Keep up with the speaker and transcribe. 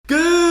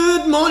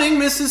morning,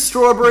 Mrs.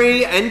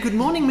 Strawberry, and good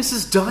morning,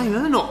 Mrs.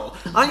 Diurnal.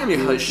 I am your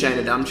host,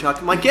 Shane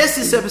Adamchuk. My guest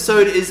this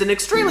episode is an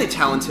extremely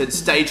talented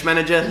stage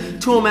manager,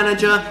 tour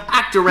manager,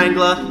 actor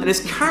wrangler, and is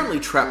currently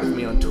trapped with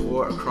me on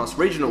tour across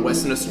regional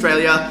Western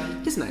Australia.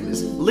 His name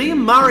is Liam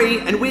Murray,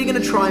 and we're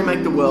going to try and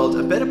make the world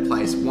a better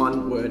place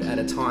one word at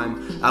a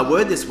time. Our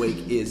word this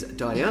week is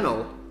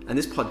diurnal, and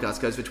this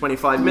podcast goes for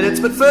 25 minutes.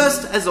 But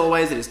first, as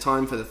always, it is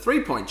time for the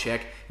 3-point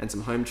check and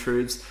some home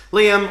truths.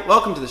 Liam,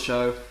 welcome to the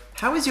show.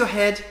 How is your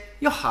head,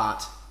 your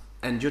heart,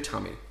 and your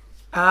tummy?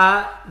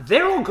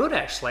 They're all good,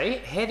 actually.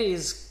 Head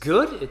is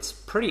good. It's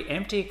pretty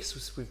empty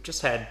because we've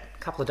just had a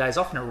couple of days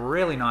off in a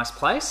really nice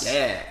place.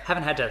 Yeah.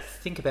 Haven't had to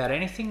think about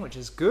anything, which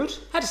is good.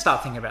 Had to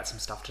start thinking about some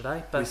stuff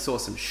today. But We saw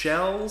some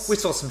shells.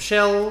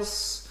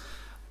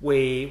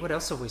 What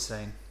else have we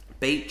seen?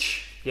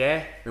 Beach.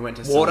 Yeah. We went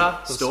to water.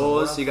 some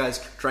stores. You guys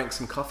drank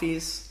some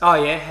coffees.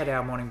 Oh, yeah. Had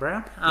our morning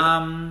brown.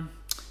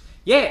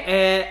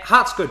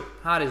 Heart's good.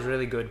 Heart is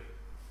really good.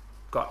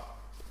 Got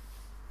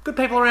good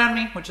people around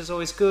me, which is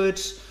always good.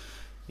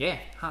 Yeah,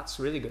 heart's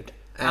really good.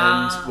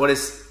 And what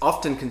is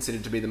often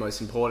considered to be the most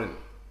important,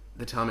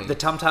 the tummy. The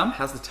tum-tum?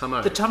 How's the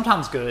tummo? The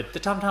tum-tum's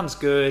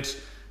good.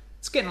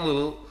 It's getting a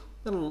little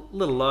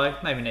low.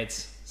 Maybe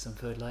needs some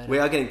food later. We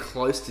are getting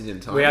close to dinner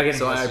time.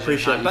 So I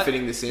appreciate you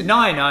fitting this in.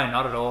 No,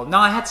 not at all. No,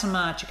 I had some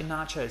chicken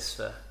nachos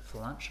for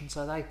lunch, and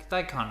so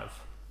they kind of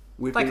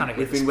We've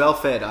been well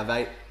fed. I've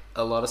ate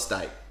a lot of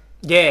steak.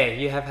 Yeah,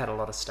 you have had a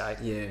lot of steak.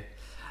 Yeah.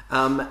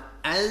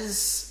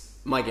 As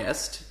my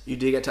guest, you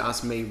do get to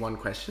ask me one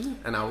question,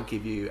 and I will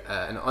give you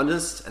an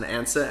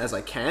answer as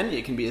I can.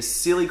 It can be a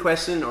silly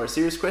question or a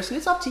serious question.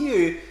 It's up to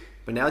you.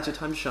 But now it's your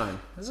time to shine.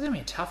 This is going to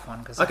be a tough one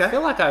because I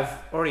feel like I've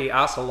already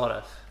asked a lot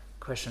of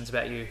questions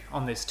about you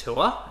on this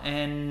tour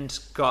and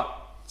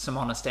got some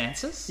honest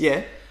answers.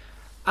 Yeah.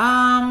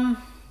 I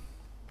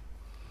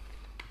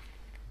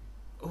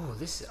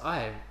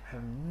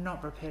am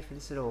not prepared for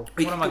this at all.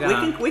 What am I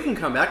going to... We can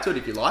come back to it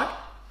if you like.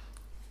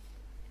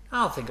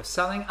 I'll think of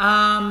something.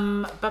 Yeah,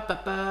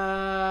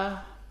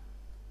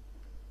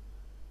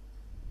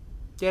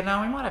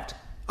 no, we might have to...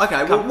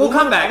 Okay, we'll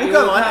come back. We'll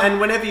go on, and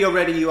whenever you're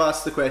ready, you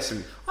ask the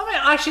question. I mean,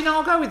 actually, no,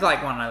 I'll go with one.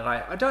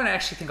 I don't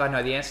actually think I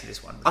know the answer to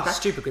this one. Okay. It's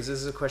stupid because this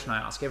is a question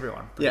I ask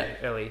everyone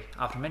early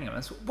after meeting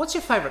them. What's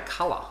your favourite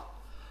colour?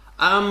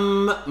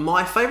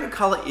 My favourite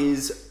colour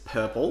is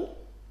purple.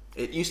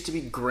 It used to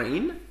be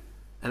green,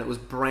 and it was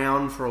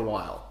brown for a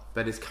while,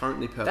 but it's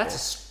currently purple.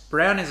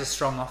 Brown is a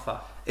strong offer.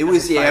 It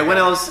was, yeah, when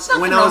I was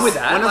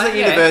at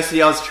university,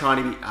 yeah. I was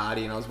trying to be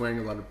arty and I was wearing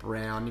a lot of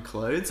brown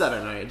clothes. I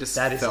don't know, it just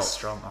That is a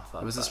strong offer.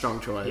 It was a strong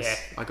choice. Yeah.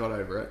 I got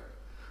over it.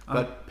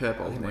 But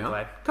purple I think now. we're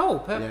glad. Cool,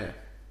 purple. Yeah.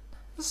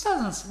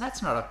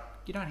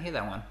 You don't hear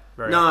that one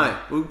very No,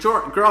 often.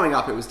 well, growing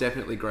up it was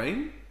definitely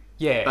green.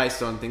 Yeah.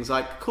 Based on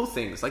cool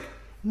things like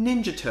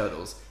Ninja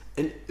Turtles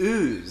and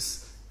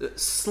ooze,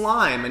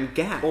 slime and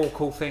gak. All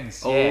cool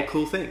things. All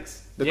cool things.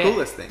 The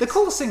coolest things. The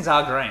coolest things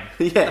are green.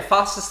 Yeah. The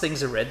fastest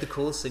things are red, the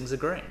coolest things are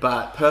green.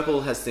 But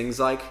purple has things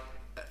like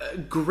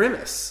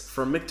Grimace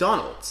from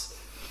McDonald's,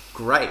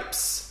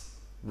 grapes,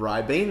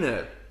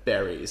 Ribena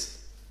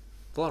berries.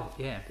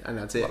 And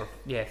that's it.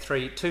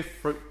 Two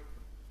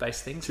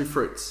fruit-based things. Two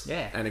fruits.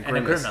 Yeah. And a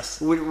Grimace.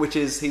 Which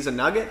is, he's a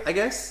nugget, I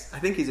guess? I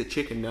think he's a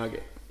chicken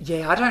nugget.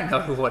 Yeah, I don't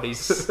know what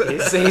he's...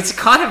 It's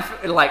kind of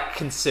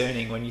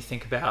concerning when you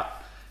think about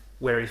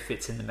where he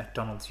fits in the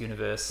McDonald's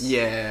universe.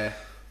 Yeah.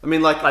 I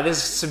mean,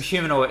 there's some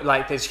humanoid,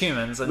 there's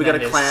humans. And we got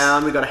a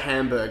clown, we got a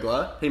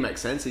hamburglar. He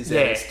makes sense. He's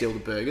there to steal the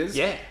burgers.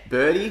 Yeah.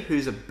 Birdie,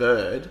 who's a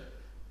bird,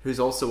 who's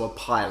also a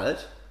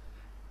pilot.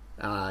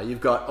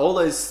 You've got all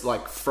those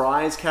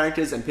Fry's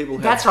characters and people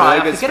who have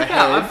burgers for heads.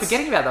 I'm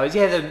forgetting about those.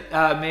 Yeah, the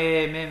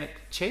Mayor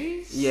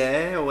McCheese.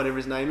 Yeah, or whatever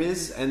his name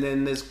is. And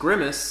then there's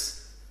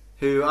Grimace,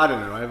 who I don't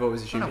know. I've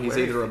always assumed he's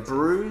either a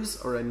bruise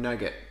or a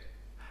nugget.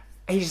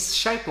 He's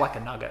shaped like a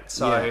nugget.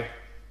 So, yeah.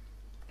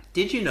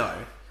 Did you know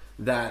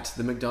that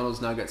the McDonald's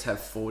nuggets have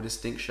 4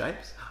 distinct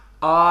shapes?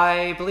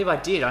 I believe I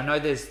did. I know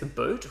there's the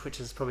boot,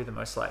 which is probably the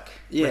most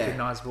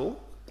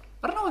recognisable.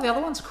 I don't know what the other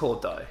ones are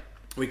called though.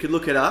 We could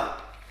look it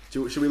up.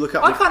 Should we look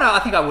up? I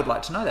think I would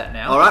like to know that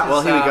now. All right.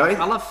 Well, here we go.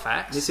 I love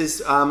facts. This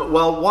is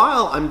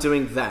while I'm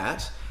doing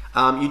that,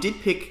 you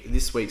did pick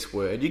this week's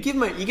word. You gave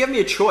me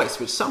a choice,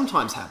 which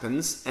sometimes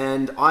happens,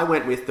 and I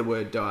went with the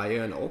word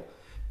diurnal.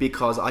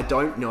 Because I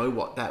don't know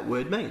what that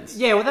word means.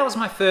 Yeah, well, that was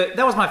my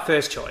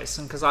first choice,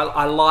 and because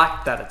I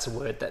like that it's a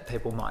word that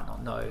people might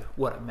not know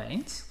what it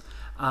means.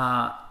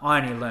 I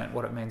only learnt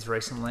what it means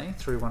recently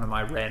through one of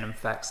my random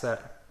facts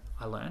that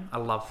I learn. I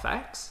love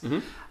facts.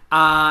 Mm-hmm.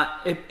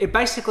 It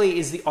basically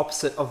is the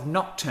opposite of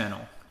nocturnal.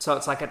 So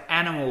it's like an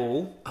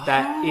animal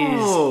that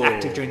is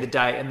active during the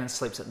day and then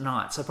sleeps at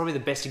night. So probably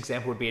the best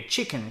example would be a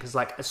chicken, because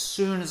as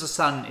soon as the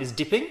sun is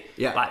dipping,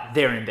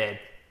 they're in bed.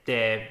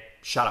 They're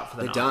shut up for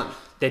the night.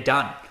 They're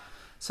done.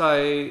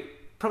 So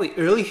probably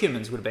early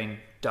humans would have been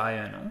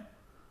diurnal,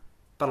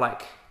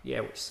 but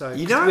Yeah, so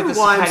You know with the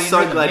why I'm circadian so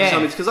rhythm, glad you yeah.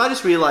 told me? It's because I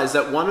just realised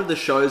that one of the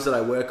shows that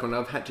I work on,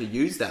 I've had to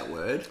use that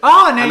word.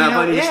 Oh, no, and you I've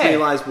know, only just yeah.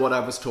 realised what I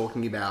was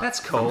talking about.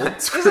 That's cool.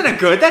 Isn't it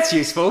good? That's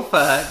useful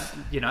for,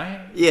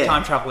 Yeah.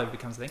 time travel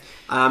becomes a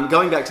thing.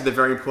 Going back to the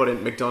very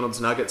important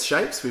McDonald's Nuggets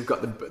shapes, we've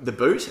got the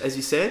boot, as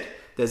you said.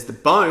 There's the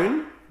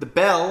bone, the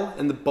bell,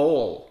 and the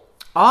ball.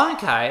 Oh,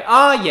 okay.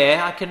 Oh,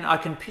 yeah, I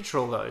can picture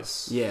all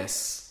those.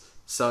 Yes.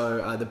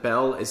 So the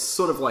bell is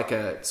sort of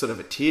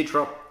a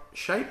teardrop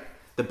shape.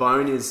 The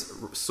bone is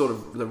sort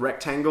of the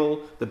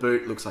rectangle. The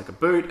boot looks like a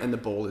boot, and the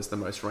ball is the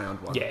most round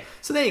one. Yeah.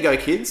 So there you go,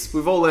 kids.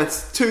 We've all learned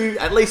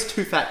at least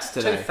two facts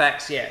today. 2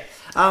 facts, yeah.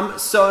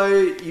 So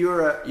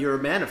you're a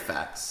man of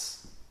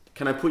facts.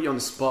 Can I put you on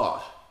the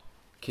spot?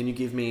 Can you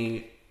give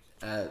me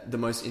the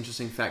most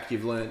interesting fact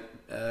you've learned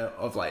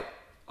of late?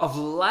 Of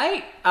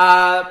late,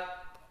 I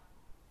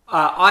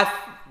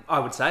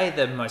would say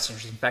the most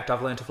interesting fact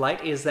I've learnt of late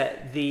is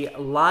that the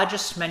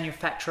largest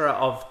manufacturer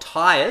of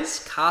tyres,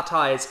 car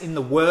tyres in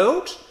the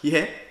world,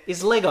 Yeah.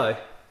 is Lego.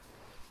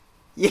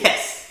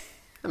 Yes.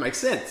 That makes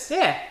sense.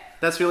 Yeah.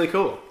 That's really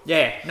cool.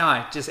 Yeah,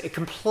 no, just a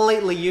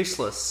completely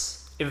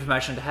useless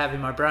information to have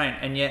in my brain,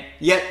 and yet...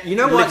 Yeah, you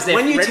know what? Lives there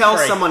When you tell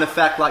rent-free. someone a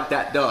fact like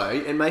that, though,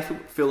 it may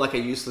feel like a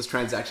useless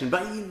transaction,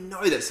 but you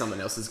know that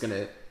someone else is going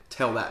to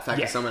tell that fact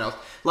Yeah. to someone else.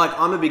 Like,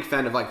 I'm a big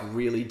fan of,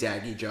 really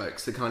daggy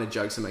jokes, the kind of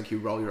jokes that make you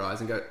roll your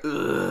eyes and go,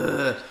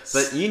 ugh.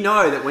 But you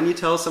know that when you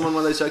tell someone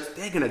one of those jokes,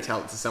 they're going to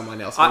tell it to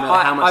someone else, no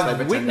matter how much they I've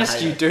pretend witnessed to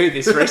hate you it. do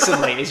this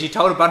recently, is you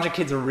told a bunch of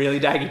kids a really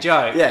daggy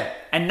joke. Yeah.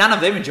 And none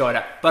of them enjoyed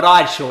it, but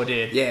I sure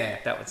did. Yeah.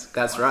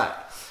 That's right.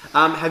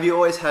 Have you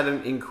always had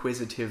an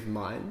inquisitive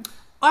mind?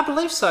 I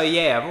believe so,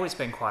 yeah. I've always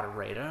been quite a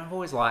reader. I've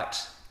always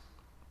liked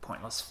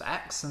pointless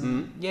facts,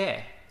 and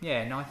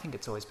I think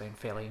it's always been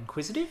fairly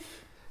inquisitive.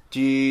 Do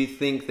you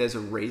think there's a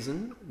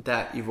reason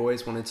that you've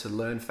always wanted to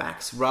learn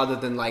facts rather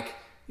than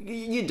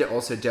you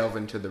also delve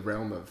into the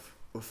realm of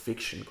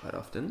fiction quite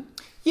often?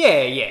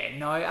 Yeah.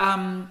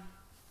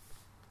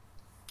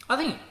 I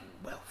think,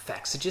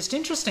 facts are just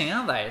interesting,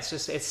 aren't they?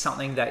 It's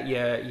something that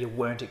you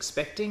weren't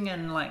expecting,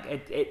 and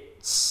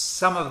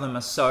some of them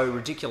are so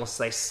ridiculous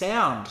they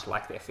sound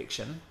like they're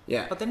fiction.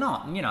 Yeah. But they're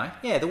not. And,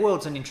 the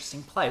world's an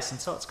interesting place, and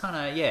so it's kind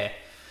of,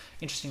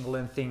 interesting to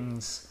learn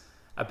things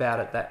about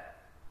it that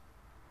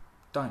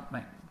don't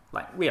make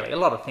really a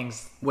lot of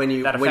things When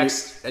you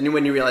affects.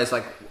 when you realize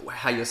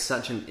how you're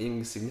such an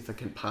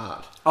insignificant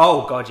part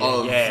Oh god,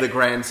 of yeah. the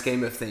grand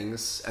scheme of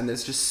things, and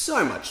there's just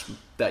so much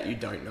that you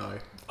don't know.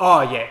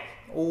 Oh yeah,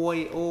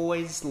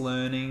 always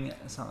learning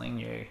something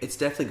new. It's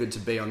definitely good to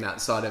be on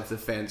that side of the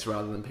fence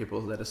rather than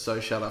people that are so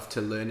shut off to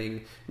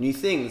learning new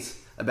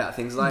things about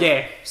things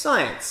like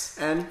science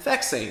and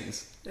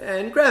vaccines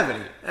and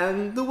gravity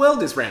and the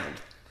world is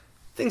round,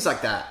 things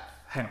like that.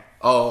 Hang on.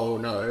 Oh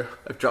no,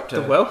 I've dropped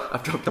The world?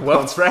 I've dropped The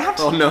world's round?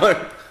 Oh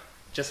no.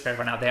 Just for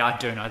everyone out there, I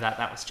do know that.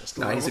 That was just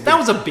No, he's a that bit-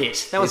 was a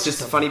bit. That was It's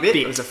just a funny bit.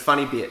 It was a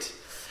funny bit.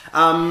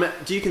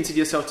 Do you consider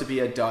yourself to be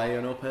a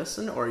diurnal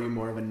person, or are you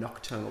more of a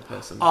nocturnal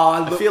person?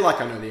 I feel like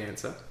I know the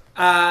answer.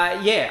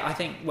 I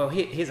think. Well,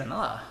 here's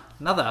another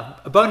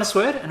a bonus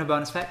word and a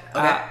bonus fact.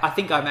 Okay. I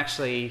think I'm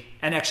actually,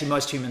 and actually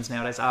most humans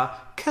nowadays are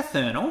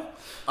cathernal,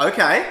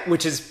 Okay.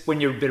 which is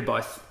when you're a bit of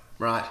both.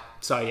 Right.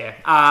 So yeah,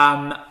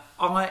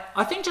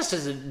 I think just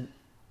as a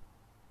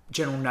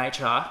general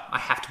nature, I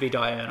have to be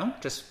diurnal.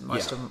 Just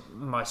most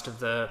of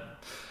the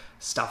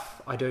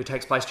stuff I do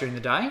takes place during the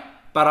day.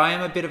 But I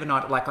am a bit of a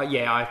night.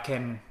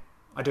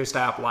 I do stay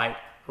up late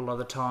a lot of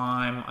the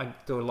time. I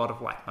do a lot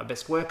of my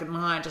best work at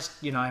night. Just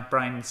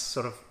brain's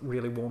sort of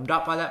really warmed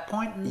up by that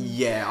point. And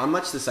Yeah, I'm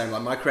much the same.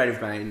 My creative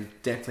brain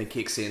definitely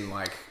kicks in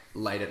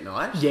late at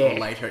night, Yeah. or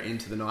later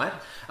into the night.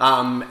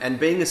 And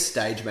being a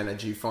stage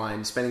manager, you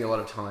find spending a lot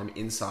of time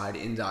inside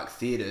in dark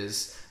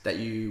theatres that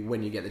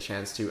when you get the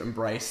chance to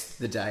embrace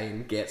the day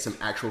and get some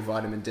actual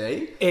vitamin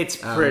D, It's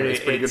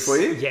pretty good for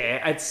you.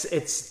 Yeah,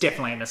 it's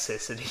definitely a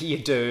necessity. You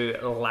do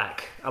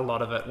lack a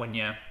lot of it when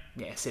you're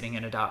sitting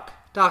in a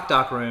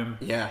dark room.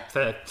 Yeah.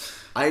 For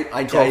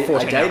I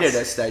 14 dated hours.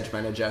 a stage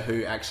manager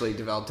who actually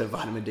developed a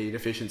vitamin D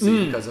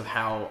deficiency because of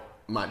how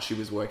much she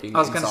was working. I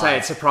was going to say inside.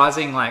 it's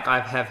surprising. I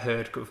have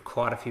heard of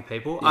quite a few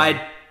people. Yeah.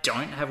 I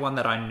don't have one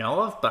that I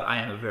know of, but I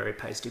am a very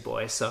pasty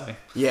boy. So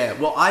Yeah,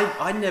 well,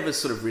 I never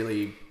sort of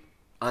really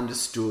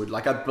understood.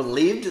 I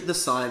believed the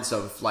science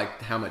of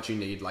how much you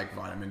need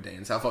vitamin D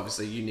and stuff.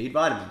 Obviously, you need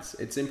vitamins;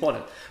 it's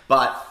important.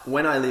 But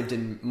when I lived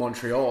in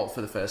Montreal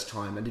for the first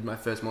time, I did my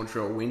first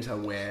Montreal winter,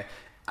 where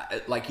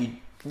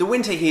the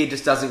winter here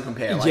just doesn't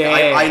compare.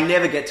 I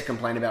never get to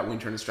complain about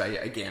winter in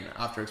Australia again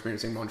after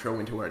experiencing Montreal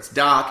winter, where it's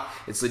dark,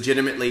 it's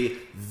legitimately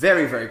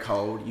very, very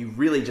cold. You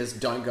really just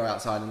don't go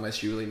outside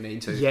unless you really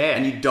need to. Yeah.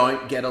 And you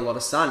don't get a lot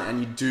of sun, and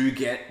you do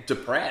get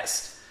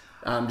depressed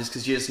just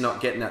because you're just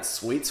not getting that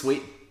sweet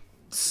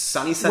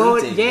sunny thing.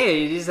 yeah,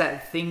 it is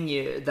that thing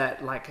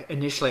that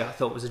initially I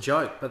thought was a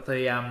joke, but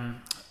the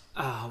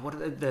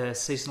the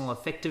seasonal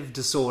affective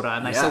disorder,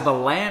 and they sell the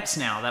lamps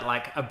now that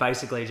are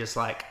basically just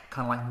kind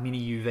of like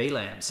mini UV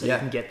lamps, so you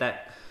can get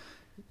that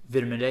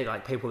vitamin D.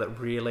 People that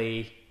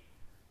really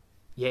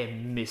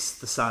miss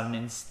the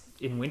sun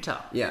in winter.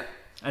 Yeah.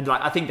 And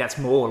like I think that's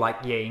more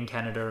like in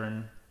Canada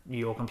and New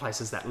York and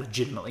places that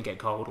legitimately get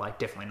cold. Like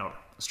definitely not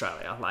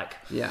Australia. Like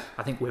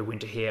I think we're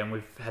winter here and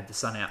we've had the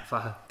sun out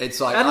for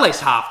at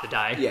least half the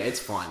day. Yeah, it's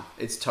fine.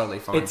 It's totally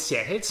fine.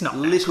 It's not a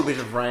little bit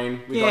of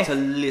rain. We got a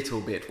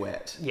little bit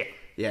wet. Yeah.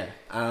 Yeah.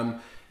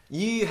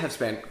 You have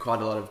spent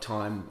quite a lot of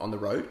time on the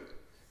road.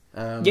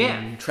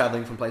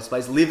 Traveling from place to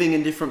place, living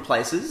in different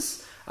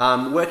places,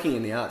 working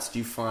in the arts. Do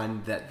you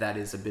find that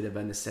is a bit of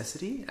a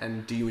necessity,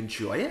 and do you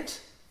enjoy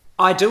it?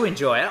 I do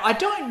enjoy it. I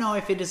don't know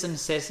if it is a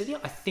necessity.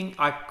 I think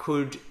I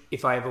could,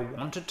 if I ever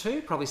wanted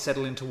to, probably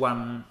settle into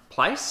one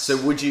place. So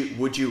would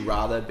you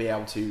rather be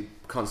able to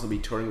constantly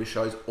be touring with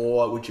shows,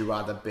 or would you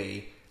rather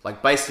be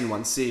like based in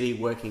one city,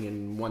 working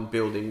in one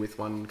building with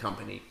one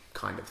company,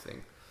 kind of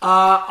thing?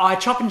 I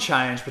chop and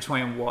change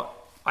between what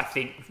I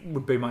think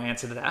would be my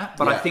answer to that.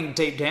 But I think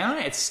deep down,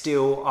 it's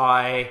still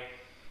I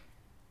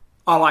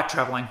like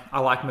traveling.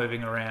 I like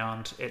moving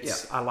around.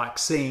 I like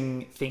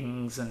seeing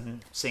things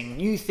and seeing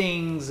new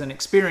things and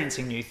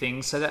experiencing new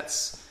things. So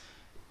that's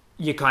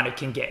you kind of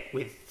can get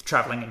with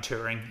traveling and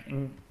touring,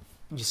 and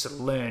you sort of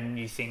learn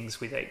new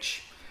things with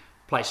each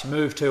place you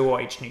move to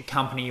or each new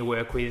company you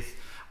work with.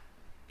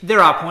 There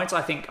are points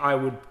I think I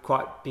would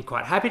be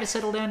quite happy to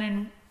settle down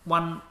in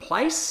one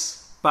place.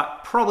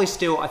 But probably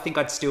still, I think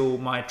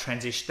my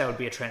transition, that would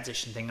be a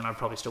transition thing, and I'd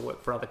probably still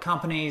work for other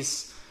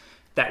companies.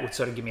 That would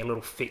sort of give me a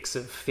little fix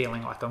of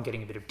feeling like I'm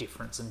getting a bit of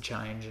difference and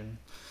change. And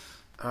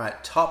all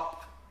right,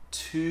 top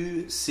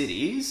 2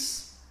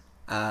 cities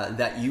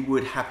that you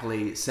would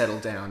happily settle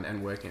down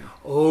and work in.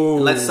 Oh,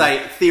 let's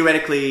say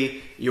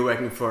theoretically you're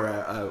working for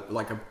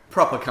a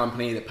proper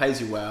company that pays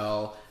you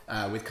well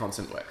with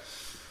constant work.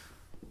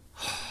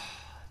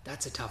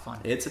 That's a tough one.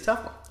 It's a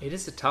tough one. It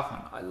is a tough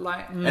one.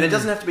 And it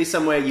doesn't have to be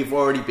somewhere you've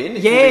already been.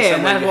 It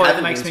and that's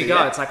what makes me go.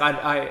 Yet. It's like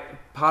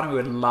part of me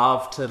would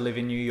love to live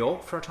in New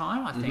York for a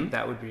time. I think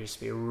that would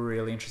just be a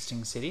really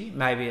interesting city.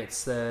 Maybe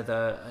it's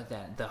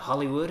the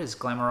Hollywood has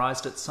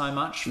glamorized it so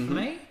much for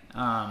me.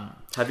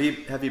 Have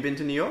you been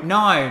to New York? No.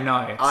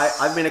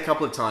 I've been a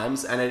couple of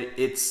times, and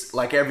it's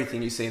like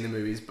everything you see in the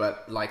movies,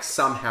 but like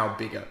somehow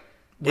bigger.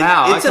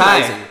 Wow, it's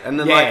amazing. And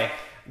then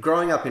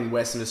growing up in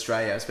Western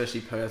Australia, especially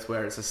Perth,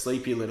 where it's a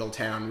sleepy little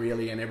town,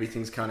 really, and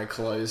everything's kind of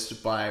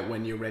closed by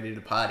when you're ready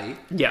to party.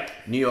 Yeah.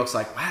 New York's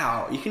like,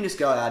 wow, you can just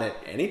go out at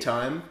any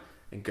time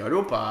and go to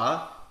a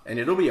bar and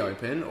it'll be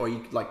open, or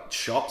you like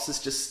shops is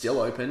just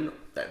still open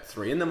at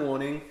 3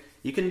 a.m.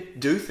 You can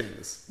do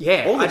things.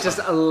 Yeah,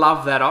 I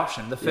love that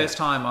option. The first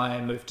time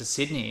I moved to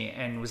Sydney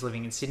and was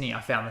living in Sydney,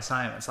 I found the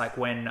same. It's like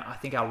when I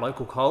think our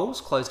local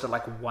Coles closed at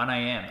like 1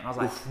 a.m. and I was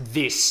like,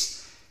 this...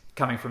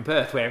 Coming from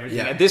Perth, where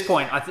everything at this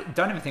point, I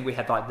don't even think we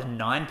had like the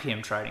 9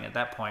 p.m. trading at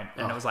that point,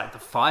 and it was like the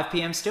 5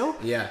 p.m. still.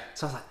 Yeah.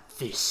 So I was like,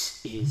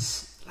 this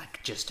is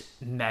like just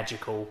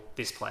magical,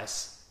 this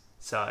place.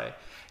 So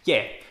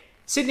yeah,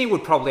 Sydney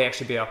would probably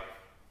actually be up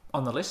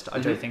on the list. I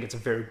do think it's a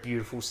very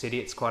beautiful city.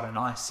 It's quite a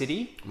nice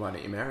city. Why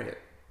don't you marry it?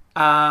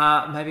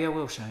 Maybe I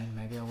will, Shane.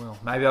 Maybe I will.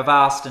 Maybe I've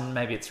asked and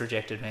maybe it's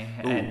rejected me.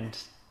 Ooh. And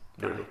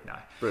Brutal. No.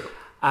 Brutal.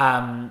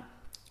 I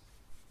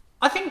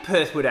think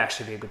Perth would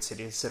actually be a good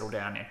city to settle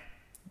down in.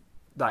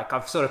 Like,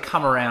 I've sort of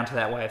come around to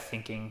that way of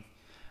thinking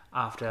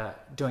after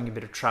doing a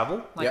bit of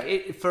travel. Like,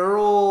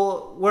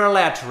 we're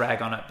allowed to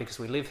rag on it because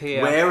we live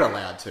here. We're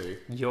allowed to.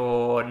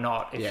 You're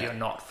not if you're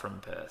not from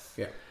Perth.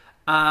 Yeah.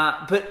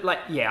 But,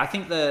 I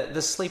think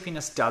the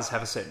sleepiness does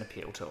have a certain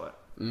appeal to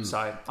it.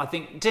 So, I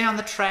think down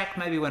the track,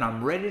 maybe when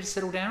I'm ready to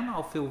settle down,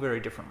 I'll feel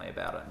very differently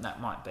about it. And that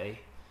might be...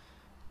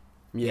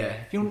 Yeah.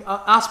 If you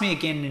ask me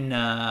again in...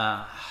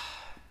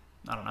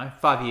 I don't know,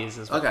 5 years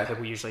is what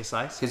people usually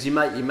say. Because you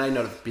may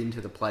not have been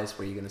to the place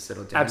where you're going to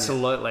settle down.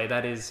 Absolutely,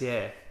 that is,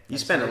 You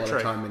spent a lot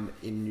of time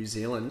in New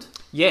Zealand.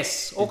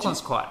 Yes,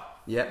 Auckland's quite.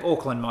 Yeah.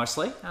 Auckland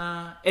mostly.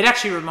 It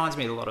actually reminds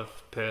me a lot of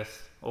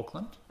Perth,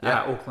 Auckland.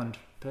 Yeah. Auckland,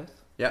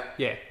 Perth. Yeah.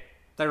 Yeah,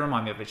 they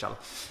remind me of each other.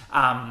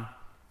 Not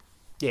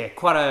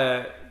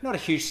a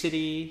huge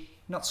city,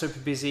 not super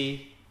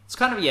busy. It's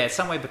kind of,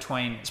 somewhere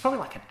between, it's probably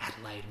like an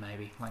Adelaide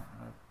maybe, like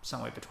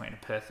somewhere between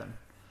Perth and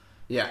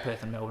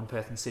Melbourne,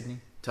 Perth and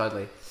Sydney.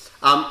 Totally.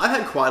 I've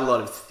had quite a lot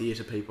of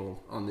theatre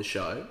people on the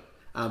show,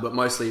 but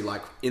mostly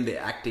like in the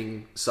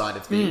acting side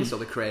of things or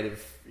the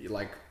creative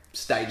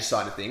stage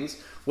side of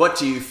things. What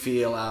do you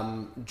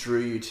feel drew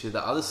you to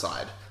the other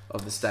side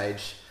of the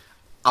stage,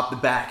 up the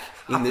back,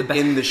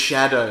 in the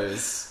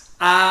shadows?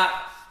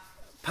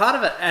 Part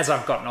of it, as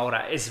I've gotten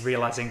older, is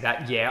realising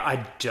that,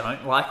 I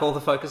don't like all the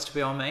focus to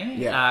be on me.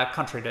 Yeah.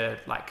 Contrary to,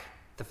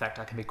 the fact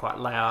I can be quite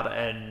loud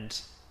and,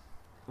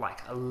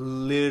 a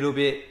little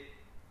bit...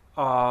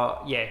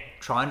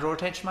 try and draw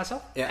attention to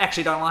myself. Yeah.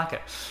 Actually don't like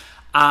it.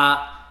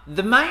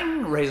 The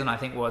main reason I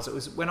think it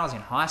was when I was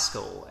in high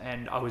school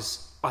and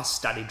I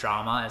studied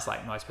drama, as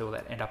like most people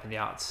that end up in the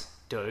arts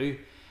do.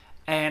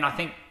 And I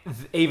think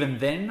even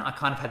then I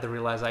kind of had the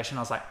realization,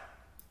 I was like,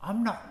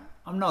 I'm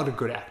not a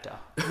good actor.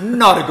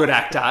 Not a good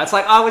actor. It's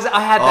like I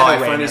had that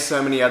awareness. If only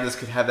so many others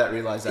could have that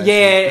realization.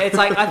 Yeah, it's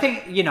like I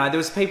think, there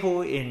was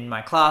people in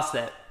my class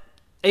that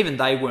even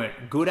they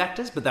weren't good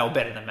actors, but they were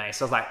better than me.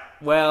 So I was like,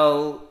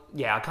 well,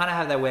 yeah, I kind of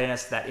have the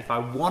awareness that if I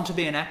want to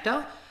be an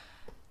actor,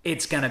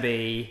 it's going to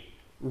be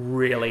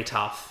really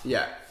tough.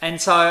 Yeah. And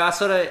so I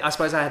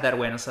suppose I had that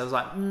awareness. I was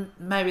like,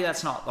 maybe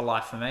that's not the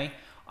life for me.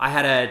 I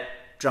had a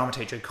drama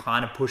teacher who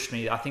kind of pushed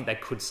me. I think they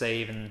could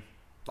see even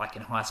like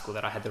in high school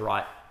that I had the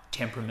right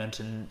temperament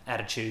and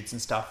attitudes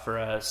and stuff for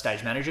a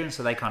stage manager. And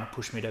so they kind of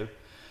pushed me to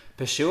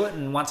pursue it.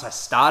 And once I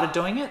started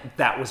doing it,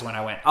 that was when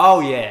I went, oh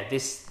yeah,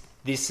 this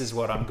is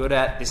what I'm good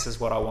at. This is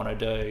what I want to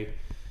do.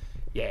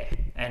 Yeah.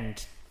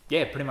 And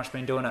yeah, pretty much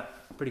been doing it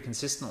pretty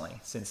consistently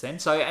since then.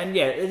 So, and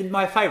yeah,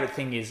 my favourite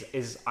thing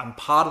is I'm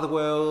part of the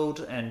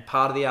world and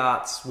part of the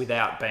arts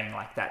without being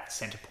like that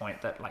centre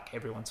point that like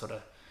everyone sort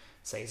of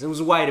sees. It was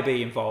a way to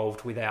be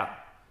involved without,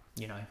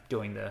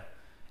 doing the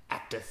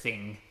actor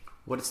thing.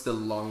 What's the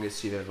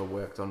longest you've ever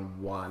worked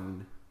on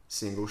one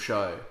single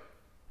show?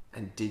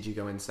 And did you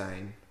go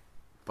insane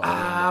by the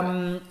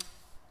end of it?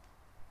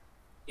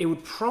 It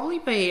would probably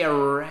be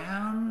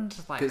around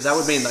like... Because that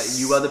would mean that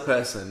you are the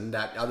person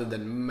that, other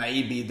than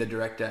maybe the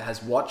director,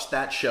 has watched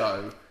that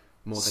show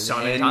more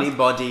than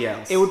anybody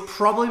else. It would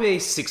probably be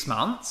 6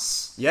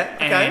 months. Yeah,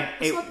 okay.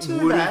 It's not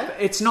too bad.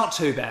 It's not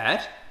too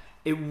bad.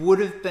 It would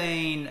have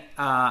been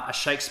a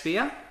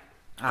Shakespeare.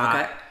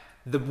 Okay.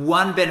 The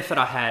one benefit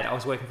I had, I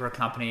was working for a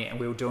company and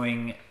we were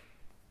doing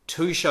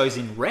 2 shows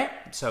in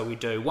rep. So we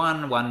do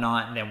one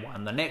night and then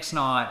one the next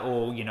night.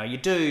 Or,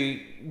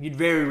 you'd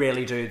very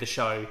rarely do the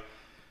show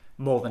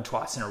more than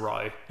twice in a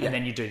row, and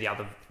then you do the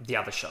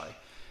other show.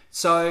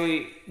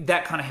 So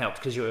that kind of helped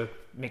because you were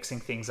mixing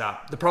things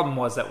up. The problem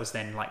was that was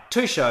then like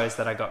 2 shows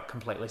that I got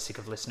completely sick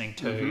of listening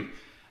to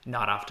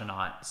night after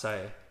night.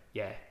 So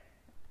yeah,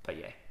 but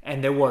yeah,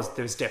 and there was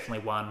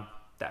definitely one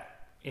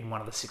that in one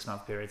of the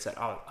 6-month periods that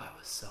I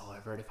was so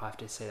over it. If I have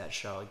to see that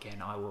show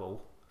again,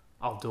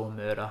 I'll do a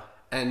murder.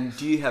 And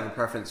do you have a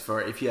preference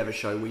for if you have a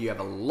show where you have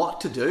a lot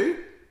to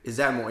do? Is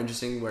that more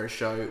interesting? Where a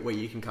show where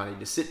you can kind of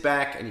just sit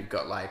back and you've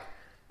got like,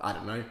 I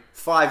don't know,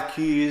 5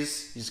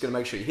 cues. You just got to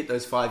make sure you hit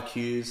those 5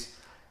 cues.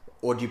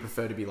 Or do you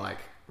prefer to be like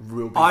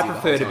real busy? I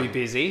prefer to be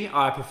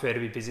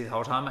busy. The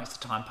whole time. Makes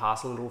the time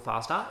pass a little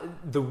faster.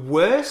 The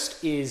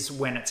worst is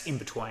when it's in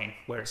between,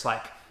 where it's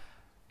like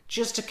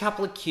just a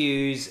couple of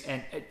cues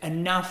and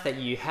enough that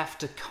you have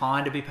to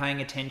kind of be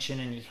paying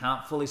attention and you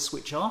can't fully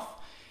switch off.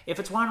 If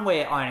it's one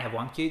where I only have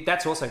 1 cue,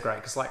 that's also great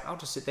because like I'll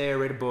just sit there,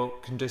 read a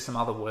book, can do some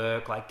other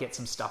work, like get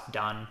some stuff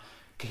done.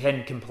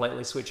 Can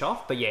completely switch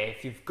off, but yeah,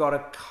 if you've got to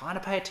kind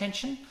of pay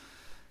attention,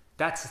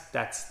 that's a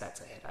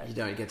headache. You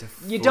don't get to.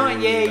 You're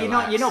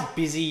not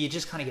busy. You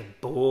just kind of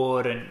get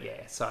bored, and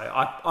yeah. So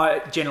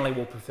I generally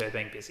will prefer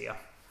being busier.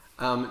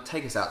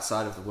 Take us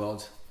outside of the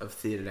world of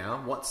theatre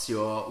now. What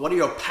are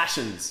your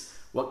passions?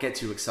 What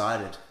gets you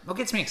excited? What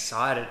gets me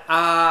excited?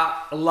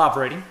 I love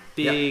reading.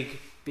 Big.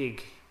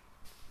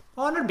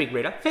 Oh, not a big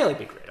reader. Fairly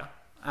big reader.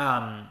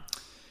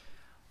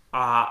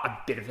 A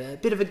bit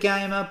of a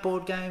gamer,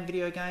 board game,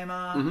 video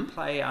gamer.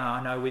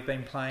 I know we've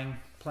been playing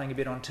a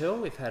bit on tour.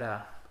 We've had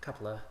a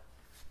couple of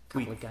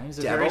games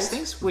of various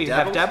things. We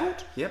have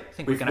dabbled. Yep.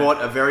 We've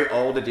bought a very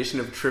old edition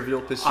of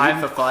Trivial Pursuit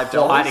for $5. I'm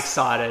quite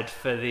excited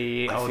for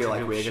the old I feel Trivial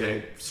like we're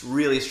going to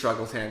really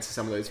struggle to answer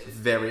some of those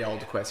very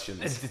old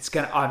questions.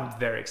 I'm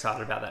very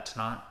excited about that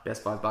tonight.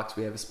 Best $5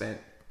 we ever spent.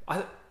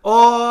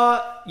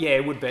 Yeah,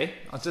 it would be.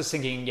 I was just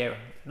thinking,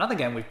 another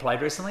game we've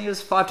played recently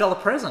is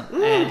 $5 Present,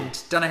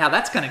 and don't know how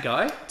that's going to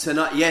go.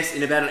 Tonight, yes,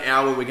 in about an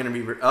hour we're going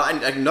to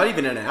be... not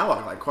even an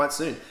hour, like quite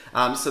soon.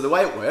 So the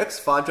way it works,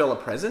 $5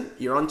 Present,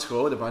 you're on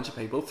tour with a bunch of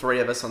people, 3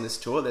 of us on this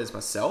tour. There's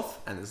myself,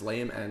 and there's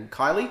Liam and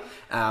Kylie.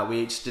 We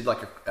each did like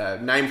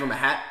a name from a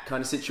hat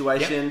kind of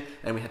situation,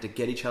 and we had to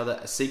get each other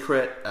a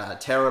secret,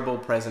 terrible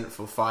present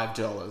for $5.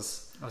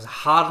 It was a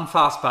hard and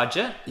fast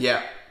budget.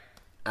 Yeah,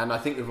 and I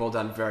think we've all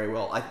done very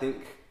well. I think...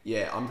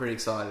 Yeah, I'm pretty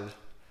excited.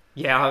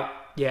 I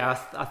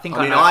think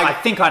I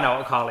know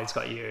what Kylie's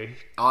got you.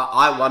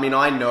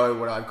 I know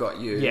what I've got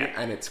you,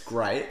 and it's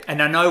great.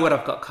 And I know what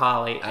I've got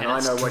Kylie, and I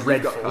know what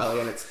you've got Kylie,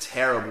 and it's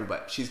terrible,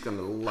 but she's going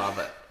to love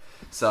it.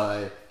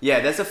 So,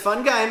 yeah, there's a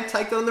fun game.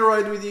 Take that on the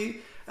road with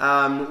you.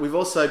 We've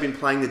also been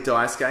playing the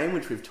dice game,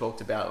 which we've talked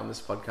about on this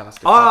podcast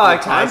a couple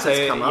of times.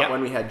 It's come up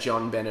when we had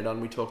John Bennett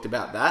on. We talked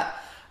about that.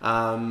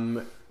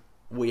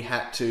 We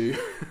had to...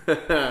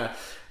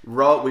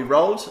 We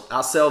rolled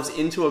ourselves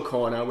into a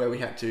corner where we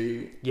had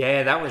to...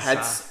 Yeah, that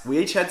was... We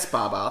each had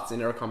spa baths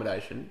in our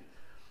accommodation.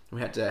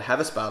 We had to have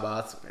a spa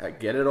bath,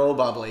 get it all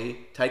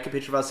bubbly, take a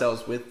picture of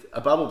ourselves with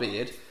a bubble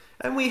beard,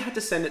 and we had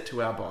to send it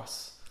to our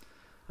boss.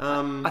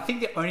 I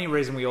think the only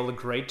reason we all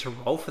agreed to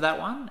roll for that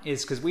one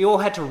is because we all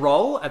had to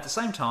roll at the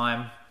same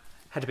time,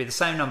 had to be the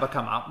same number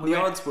come up. The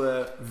odds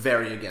were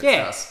very against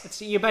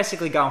us. You're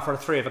basically going for a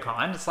 3 of a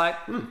kind. It's like,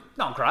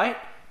 not great.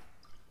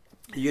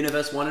 The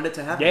universe wanted it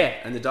to happen. Yeah.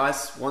 And the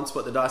dice wants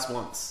what the dice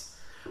wants.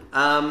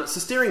 So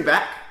steering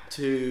back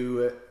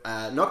to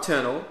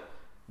Nocturnal,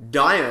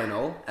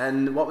 Diurnal,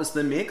 and what was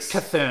the mix?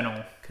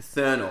 Cathurnal.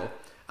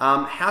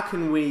 How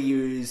can we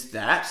use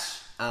that?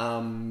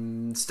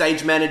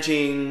 Stage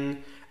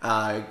managing,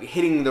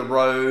 hitting the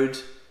road,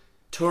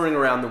 touring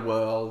around the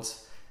world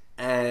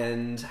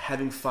and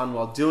having fun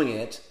while doing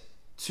it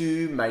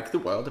to make the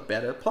world a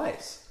better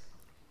place.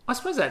 I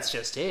suppose that's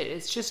just it.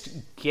 It's just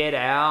get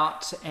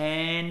out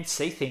and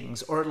see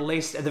things, or at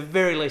least, at the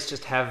very least,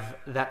 just have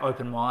that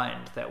open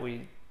mind that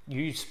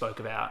you spoke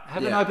about.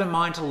 Have an open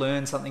mind to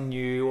learn something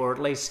new, or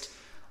at least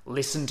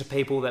listen to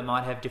people that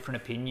might have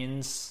different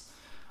opinions.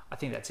 I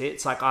think that's it.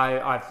 It's like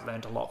I've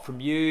learned a lot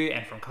from you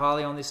and from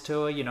Kylie on this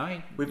tour.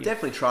 We've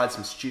definitely tried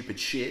some stupid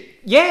shit.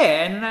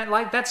 Yeah, and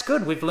that's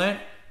good. We've learnt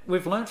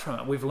from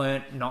it. We've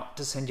learnt not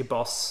to send your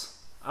boss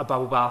a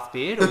bubble bath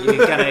beard, or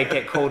you're gonna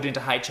get called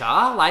into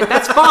HR. Like,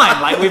 that's fine.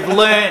 Like, we've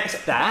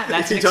learnt that.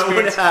 That's if you don't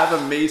want to have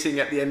a meeting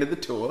at the end of the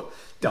tour,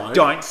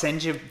 don't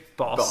send your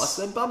boss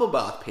a bubble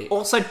bath pic.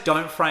 Also,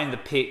 don't frame the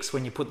pics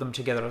when you put them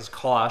together as a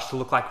collage to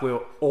look like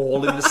we're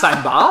all in the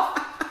same bath.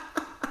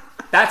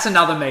 That's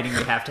another meeting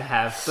we have to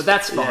have, but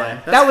that's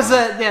fine. Yeah,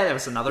 that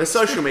was another. The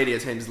social media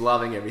team's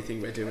loving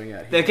everything we're doing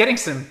out here. They're getting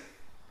some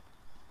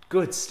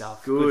good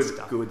stuff.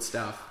 Good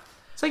stuff.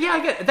 So yeah, I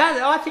get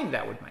that. I think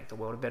that would make the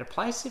world a better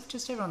place if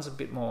just everyone's a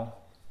bit more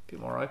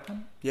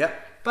open.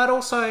 Yep. But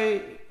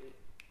also,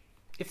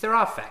 if there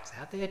are facts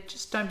out there,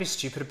 just don't be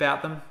stupid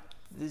about them.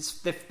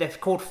 They're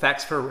called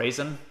facts for a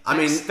reason. I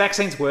mean,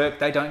 vaccines work.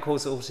 They don't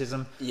cause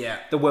autism. Yeah.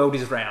 The world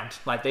is round.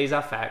 Like, these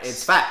are facts.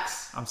 It's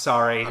facts. I'm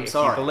sorry. If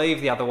you believe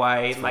the other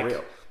way, it's for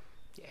real.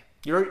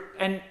 Yeah.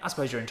 And I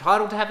suppose you're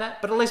entitled to have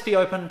that, but at least be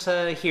open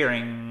to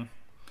hearing.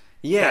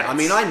 Yeah, facts. I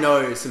mean, I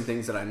know some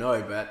things that I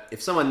know, but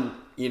if someone,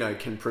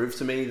 can prove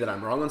to me that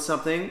I'm wrong on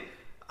something,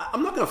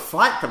 I'm not going to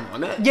fight them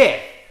on it.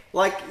 Yeah.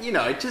 Like,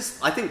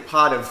 I think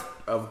part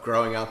of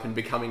growing up and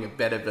becoming a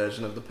better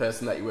version of the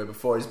person that you were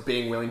before is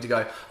being willing to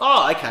go,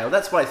 oh, okay, well,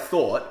 that's what I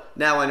thought.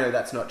 Now I know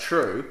that's not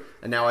true.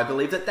 And now I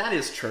believe that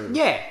is true.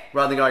 Yeah.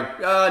 Rather than going,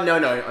 oh,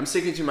 no, I'm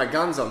sticking to my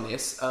guns on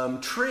this.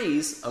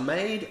 Trees are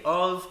made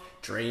of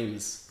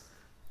dreams.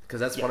 Because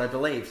that's what I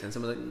believed. And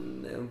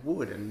someone's like,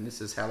 wood, and this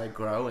is how they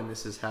grow, and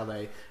this is how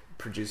they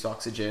produce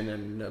oxygen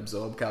and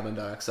absorb carbon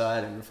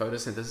dioxide and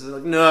photosynthesis.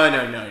 Like, no.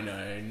 I'm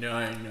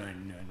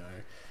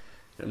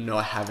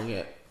not having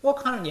it. What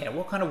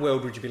kind of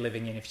world would you be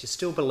living in if you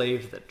still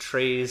believed that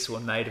trees were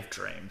made of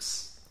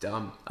dreams?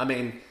 Dumb. I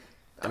mean,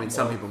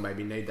 some people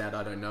maybe need that.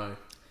 I don't know.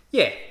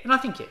 Yeah, and I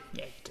think you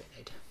do need.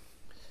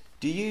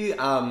 Do you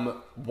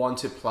want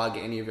to plug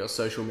any of your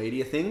social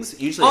media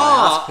things? Usually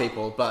I ask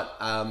people, but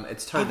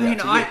it's totally up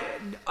to you.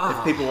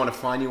 If people want to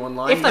find you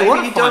online, if they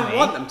want to find don't me,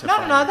 want them to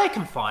find you. No, they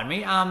can find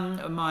me.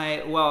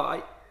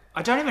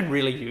 I don't even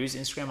really use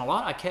Instagram a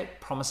lot. I kept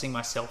promising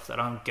myself that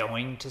I'm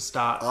going to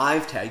start.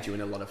 I've tagged you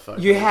in a lot of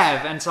photos. You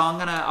have, and so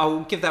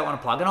I'll give that one a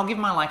plug, and I'll give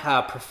my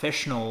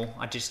professional.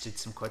 I just did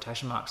some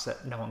quotation marks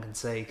that no one can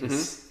see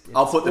because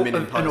I'll put them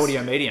in post. An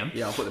audio medium.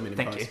 Yeah, I'll put them in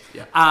Thank post.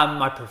 you. Yeah.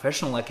 My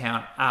professional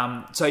account.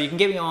 So you can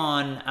get me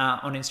on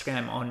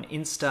Instagram on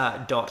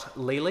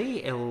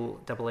insta.lele,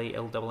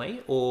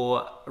 L-E-E-L-E,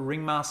 or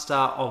Ringmaster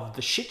of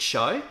the Shit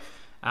Show.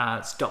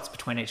 It's dots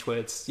between each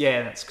words.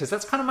 Yeah, that's because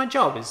that's kind of my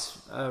job, is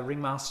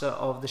ringmaster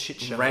of the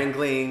shit show.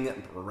 Wrangling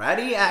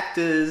bratty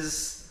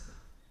actors.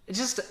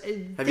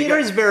 Theatre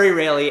is very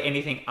rarely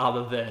anything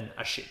other than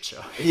a shit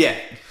show. Yeah.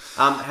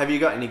 Have you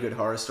got any good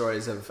horror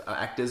stories of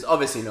actors?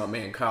 Obviously not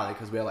me and Kylie,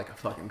 because we're like a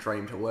fucking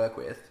dream to work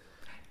with.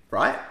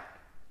 Right?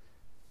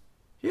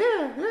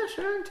 Yeah,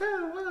 Sharon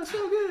Taylor. Wow, that's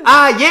so good.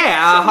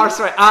 Horror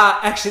story.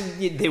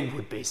 Actually, there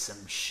would be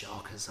some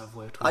shockers I've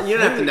worked with. You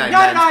don't have to name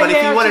names, but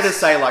if you wanted to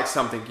say like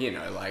something,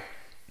 like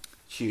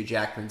Hugh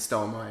Jackman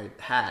stole my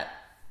hat.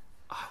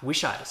 I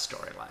wish I had a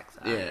story like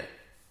that. Yeah.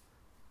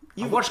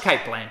 I watched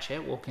Kate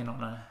Blanchett walk in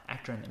on an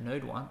actor in the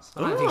nude once.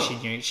 I don't think she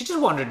knew. She just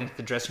wandered into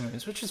the dressing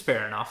rooms, which was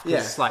fair enough.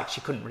 Because she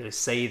couldn't really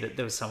see that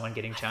there was someone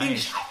getting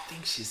changed. I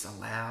think she's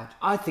allowed.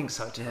 I think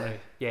so too.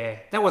 Yeah.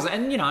 That wasn't...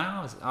 And,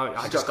 I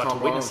just got to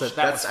witness it.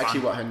 That's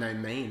actually what her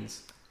name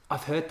means.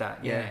 I've heard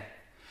that, yeah.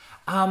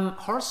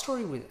 Horror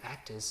story with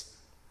actors.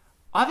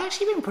 I've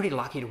actually been pretty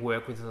lucky to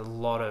work with a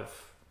lot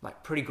of,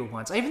 pretty good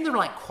ones. Even the,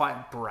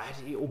 quite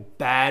bratty or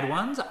bad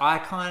ones, I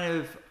kind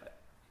of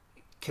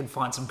can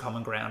find some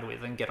common ground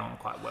with and get on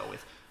quite well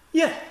with.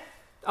 Yeah.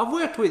 I've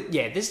worked with...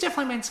 Yeah, there's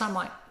definitely been some,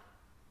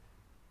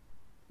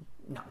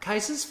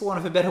 nutcases, for want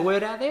of a better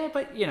word out there,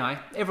 but,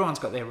 everyone's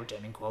got their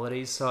redeeming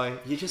qualities, so...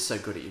 You're just so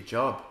good at your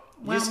job.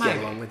 You just get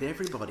along with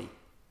everybody.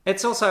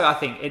 It's also, I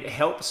think, it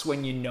helps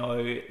when you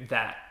know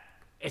that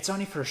it's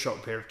only for a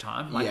short period of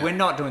time. We're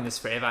not doing this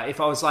forever. If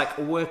I was,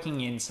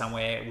 working in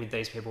somewhere with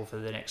these people for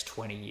the next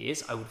 20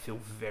 years, I would feel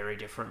very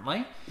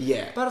differently.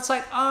 Yeah. But it's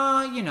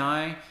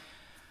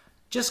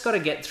just got to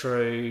get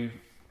through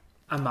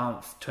a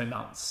month, 2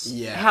 months,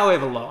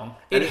 however long.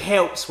 It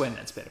helps when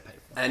it's better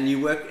people. And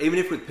you work, even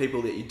if with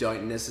people that you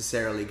don't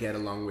necessarily get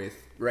along with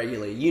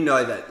regularly, you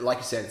know that, like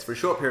you said, it's for a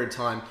short period of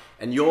time,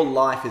 and your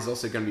life is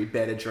also going to be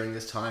better during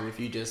this time if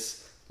you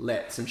just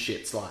let some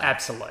shit slide.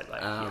 Absolutely.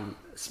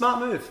 Smart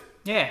move.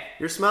 Yeah.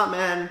 You're a smart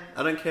man.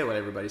 I don't care what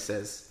everybody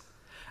says.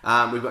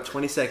 We've got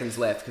 20 seconds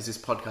left because this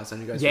podcast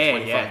only goes for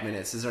 25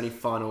 minutes. Is there any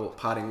final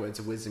parting words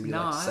of wisdom you'd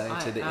like to say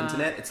to the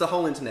internet? It's the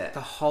whole internet.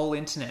 The whole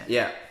internet?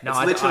 Yeah. No,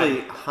 it's literally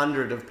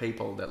 100 of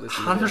people that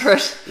listen 100? to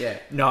this. Yeah.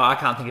 No, I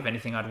can't think of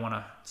anything I'd want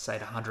to say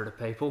to 100 of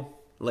people.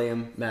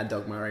 Liam, Mad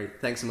Dog Murray,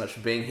 thanks so much for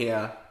being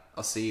here.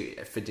 I'll see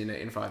you for dinner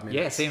in 5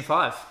 minutes. Yeah, see you in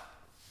 5.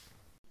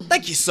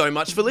 Thank you so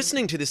much for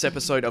listening to this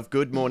episode of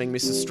Good Morning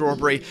Mrs.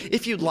 Strawberry.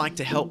 If you'd like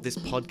to help this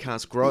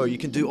podcast grow, you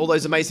can do all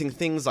those amazing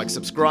things like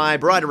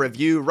subscribe, write a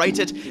review, rate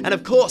it, and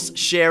of course,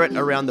 share it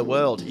around the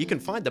world. You can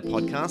find the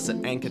podcast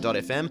at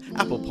Anchor.fm,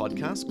 Apple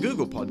Podcasts,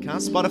 Google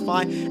Podcasts,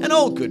 Spotify, and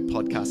all good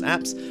podcast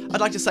apps.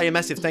 I'd like to say a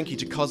massive thank you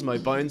to Cosmo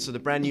Bones for the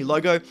brand new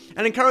logo,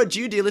 and encourage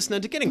you, dear listener,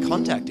 to get in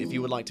contact if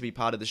you would like to be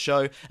part of the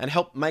show and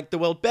help make the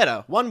world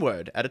better, one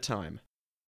word at a time.